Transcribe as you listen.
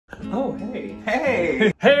Oh, hey.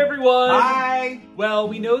 Hey. Hey, everyone. Hi. Well,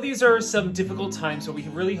 we know these are some difficult times, so we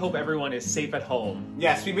really hope everyone is safe at home.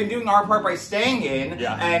 Yes, we've been doing our part by staying in,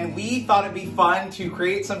 and we thought it'd be fun to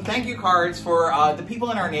create some thank you cards for the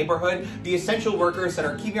people in our neighborhood, the essential workers that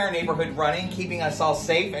are keeping our neighborhood running, keeping us all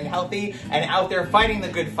safe and healthy, and out there fighting the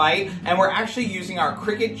good fight. And we're actually using our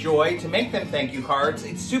Cricut Joy to make them thank you cards.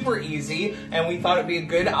 It's super easy, and we thought it'd be a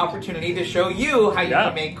good opportunity to show you how you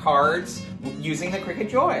can make cards using the Cricut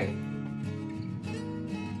Joy.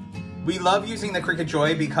 We love using the Cricut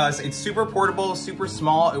Joy because it's super portable, super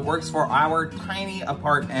small. It works for our tiny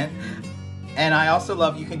apartment. And I also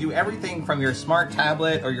love you can do everything from your smart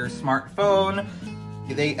tablet or your smartphone.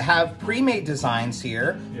 They have pre-made designs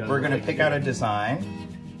here. Yeah, we're gonna pick out a design.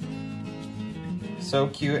 So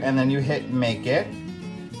cute, and then you hit make it.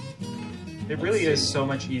 It really is so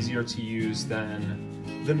much easier to use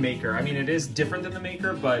than the Maker. I mean, it is different than the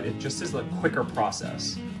Maker, but it just is a quicker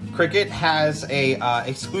process. Cricut has a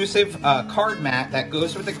exclusive card mat that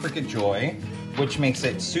goes with the Cricut Joy, which makes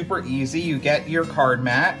it super easy. You get your card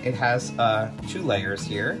mat. It has 2 layers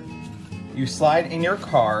here. You slide in your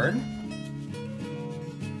card,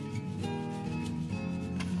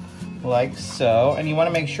 like so, and you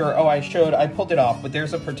want to make sure, I pulled it off, but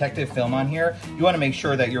there's a protective film on here. You want to make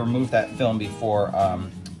sure that you remove that film before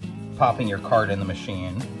popping your card in the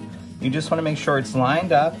machine. You just want to make sure it's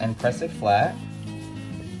lined up and press it flat.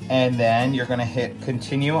 And then you're gonna hit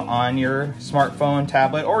continue on your smartphone,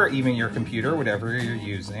 tablet, or even your computer, whatever you're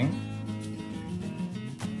using.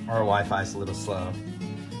 Our Wi-Fi's a little slow.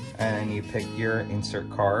 And then you pick your insert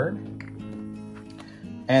card.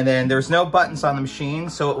 And then there's no buttons on the machine,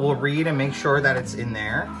 so it will read and make sure that it's in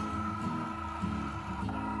there.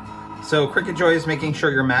 So Cricut Joy is making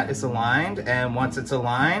sure your mat is aligned, and once it's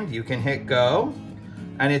aligned, you can hit go,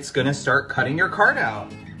 and it's gonna start cutting your card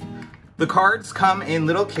out. The cards come in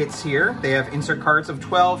little kits here. They have insert cards of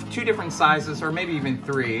 12, 2 different sizes, or maybe even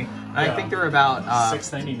 3. I think they're about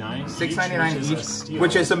 $6.99 each,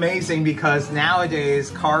 which is amazing because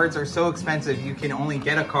nowadays cards are so expensive. You can only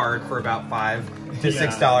get a card for about $5 to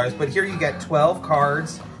 $6. But here you get 12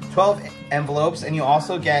 cards, 12 envelopes, and you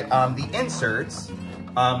also get the inserts.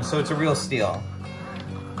 So it's a real steal.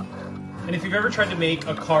 And if you've ever tried to make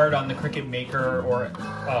a card on the Cricut Maker or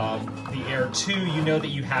the Air 2, you know that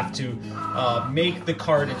you have to make the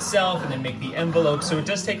card itself and then make the envelope, so it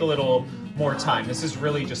does take a little more time. This is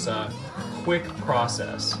really just a quick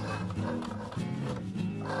process.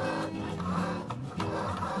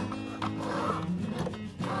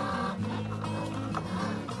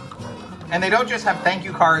 And they don't just have thank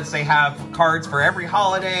you cards, they have cards for every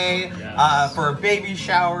holiday, for baby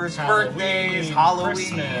showers, birthdays, Halloween.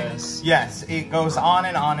 Christmas. Yes, it goes on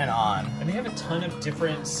and on and on. And they have a ton of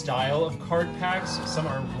different style of card packs. Some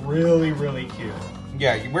are really, really cute.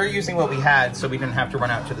 Yeah, we're using what we had so we didn't have to run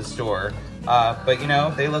out to the store. But you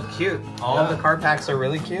know, they look cute. All of the card packs are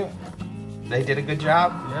really cute. They did a good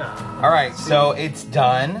job. Yeah. All right, so it's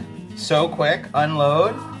done. So quick,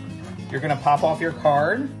 unload. You're gonna pop off your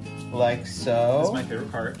card. Like so. That's my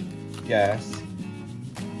favorite part. Yes.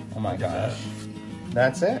 Oh my gosh.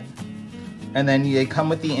 That's it. And then they come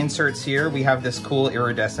with the inserts here. We have this cool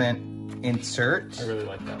iridescent insert. I really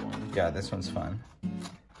like that one. Yeah, this one's fun.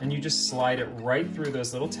 And you just slide it right through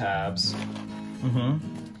those little tabs.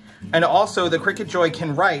 And also the Cricut Joy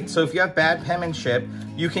can write. So if you have bad penmanship,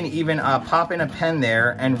 you can even pop in a pen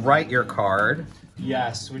there and write your card.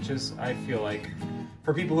 Yes, which is, I feel like,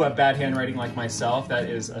 for people who have bad handwriting like myself, that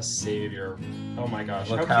is a savior. Oh my gosh,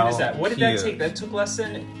 how cute is that? What did that take? That took less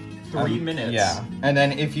than 3 minutes. Yeah, and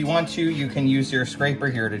then if you want to, you can use your scraper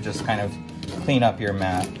here to just kind of clean up your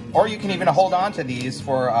mat. Or you can even hold on to these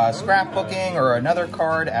for scrapbooking or another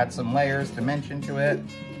card, add some layers, dimension to it.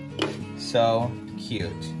 So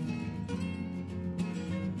cute.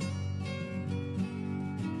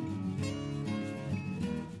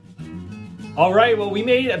 All right, well, we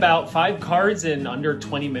made about 5 cards in under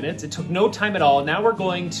 20 minutes. It took no time at all. Now we're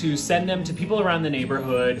going to send them to people around the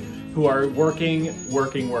neighborhood who are working.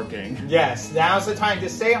 Yes, now's the time to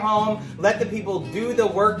stay home, let the people do the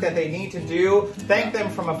work that they need to do, thank them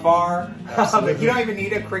from afar. You don't even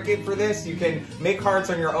need a Cricut for this. You can make cards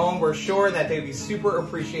on your own. We're sure that they'd be super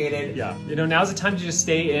appreciated. Yeah, you know, now's the time to just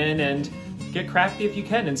stay in and get crafty if you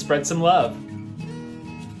can and spread some love.